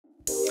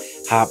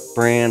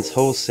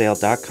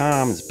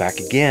HotBrandsWholesale.com is back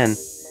again.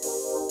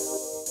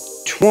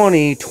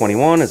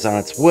 2021 is on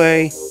its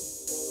way.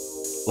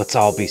 Let's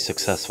all be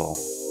successful.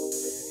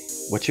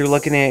 What you're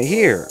looking at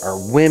here are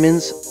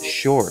women's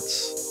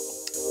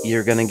shorts.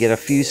 You're going to get a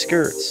few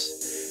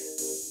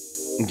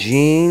skirts.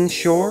 Jean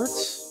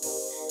shorts.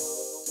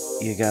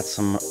 You got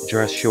some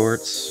dress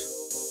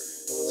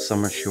shorts,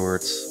 summer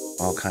shorts,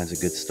 all kinds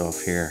of good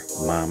stuff here.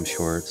 Mom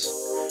shorts.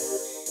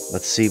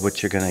 Let's see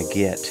what you're going to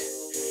get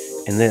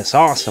in this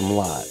awesome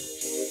lot.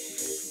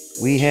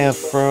 We have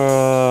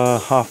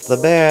off the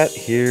bat,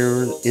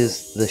 here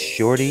is the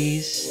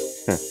shorties.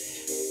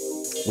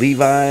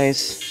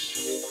 Levi's.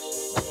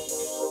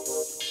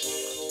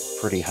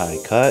 Pretty high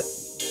cut.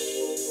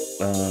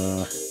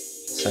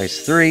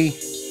 Size 3.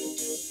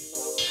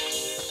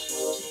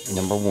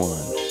 Number 1.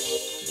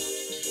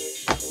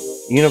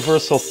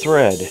 Universal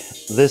thread.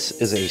 This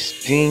is a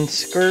jean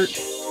skirt,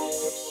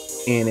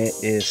 and it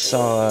is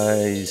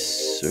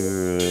size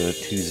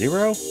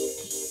 20.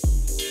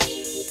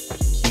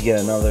 You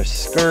get another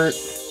skirt,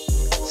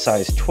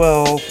 size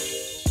 12.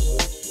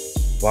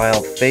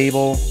 Wild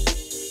Fable.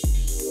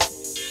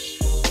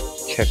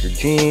 Checkered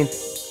jean.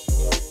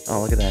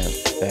 Oh, look at that.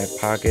 Back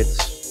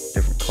pockets,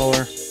 different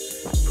color.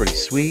 Pretty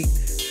sweet.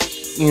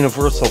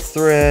 Universal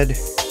thread.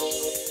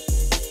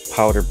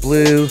 Powder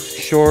blue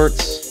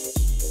shorts.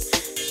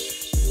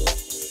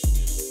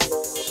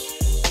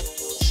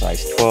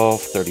 Size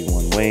 12,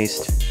 31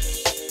 waist,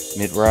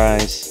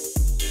 mid-rise.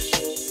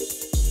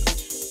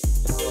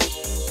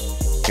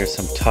 Here's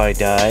some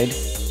tie-dyed,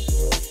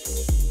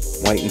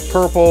 white and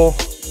purple,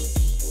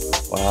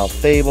 Wild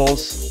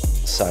Fables,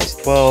 size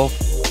 12,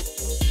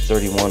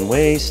 31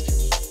 waist.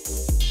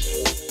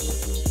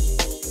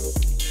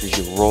 Here's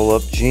your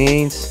roll-up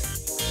jeans,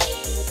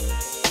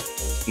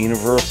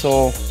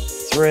 Universal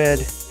thread,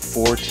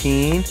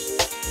 14.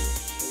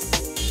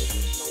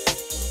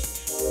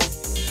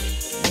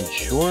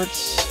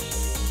 Shorts.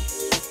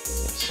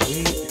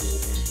 Sweet.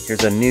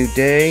 Here's a New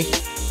Day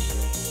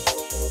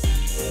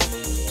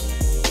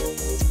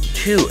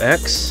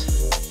 2X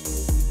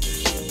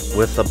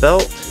with a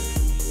belt.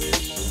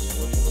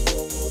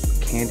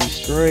 Candy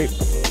stripe.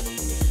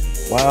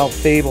 Wild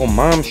Fable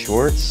mom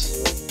shorts.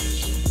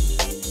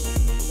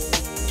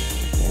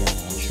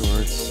 Mom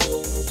shorts.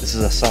 This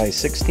is a size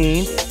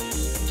 16.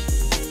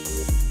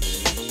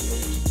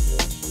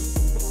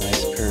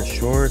 Nice pair of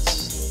shorts.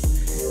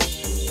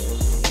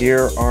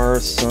 Here are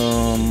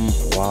some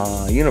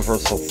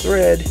Universal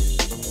thread,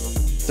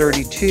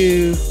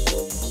 32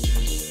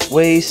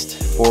 waist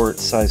for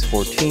size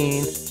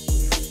 14.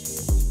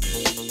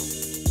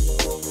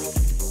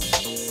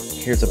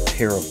 Here's a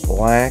pair of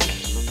black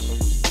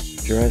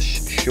dress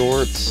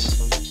shorts.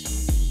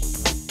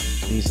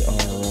 These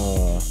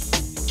are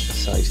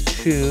size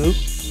 2.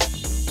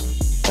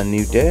 A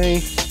New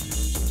Day.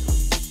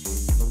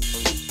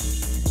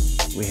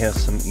 We have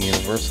some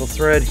Universal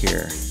thread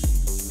here.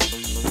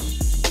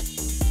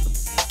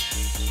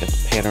 Got the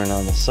pattern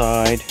on the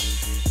side.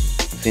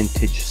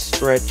 Vintage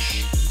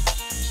stretch.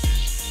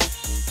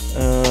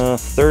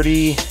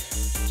 30.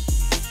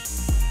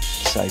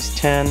 Size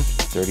 10.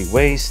 30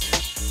 waist.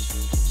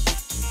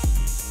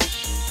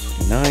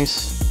 Pretty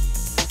nice.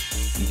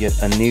 You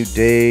get a New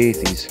Day.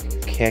 These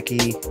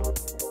khaki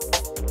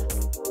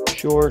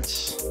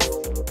shorts.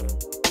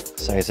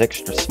 Size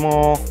extra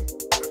small.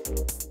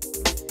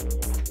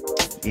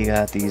 You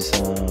got these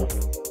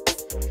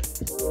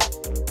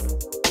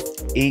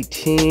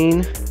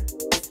 18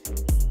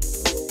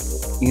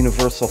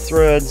 Universal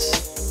threads,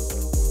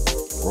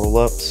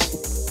 roll-ups.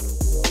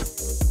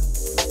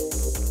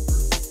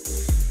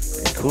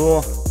 Very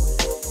cool.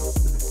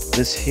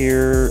 This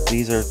here,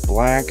 these are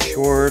black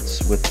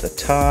shorts with the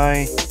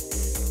tie,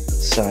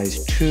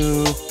 size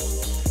 2.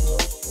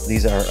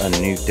 These are a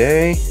New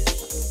Day.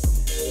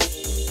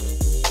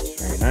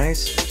 Very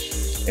nice.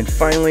 And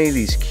finally,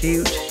 these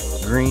cute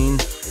green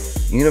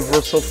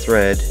Universal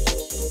thread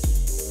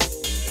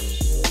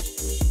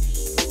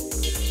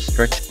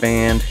stretch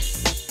band,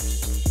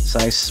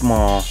 size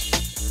small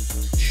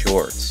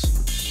shorts.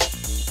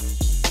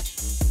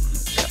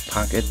 Got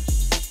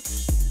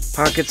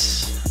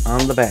pockets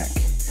on the back.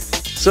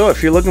 So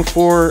if you're looking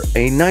for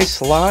a nice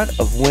lot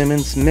of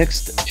women's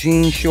mixed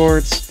jean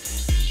shorts,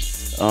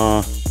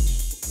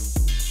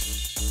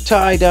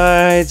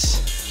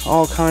 tie-dyes,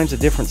 all kinds of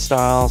different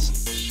styles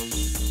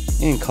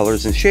and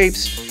colors and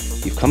shapes,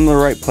 you've come to the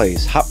right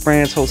place.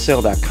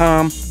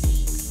 HotBrandsWholesale.com.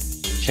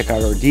 Check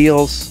out our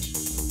deals.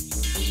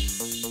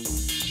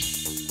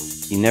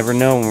 You never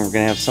know when we're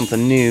going to have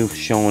something new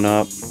showing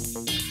up.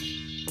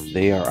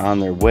 They are on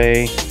their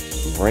way.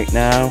 Right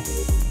now,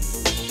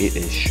 it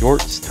is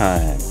shorts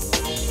time.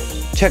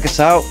 Check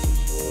us out.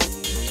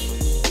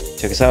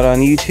 Check us out on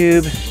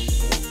YouTube,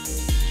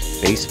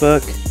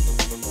 Facebook.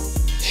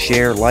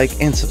 Share, like,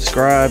 and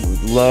subscribe.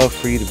 We'd love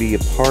for you to be a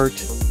part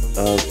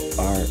of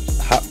our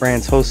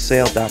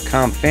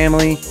HotBrandsWholesale.com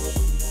family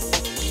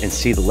and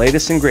see the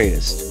latest and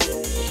greatest.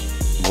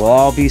 We'll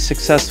all be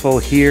successful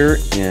here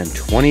in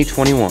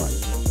 2021.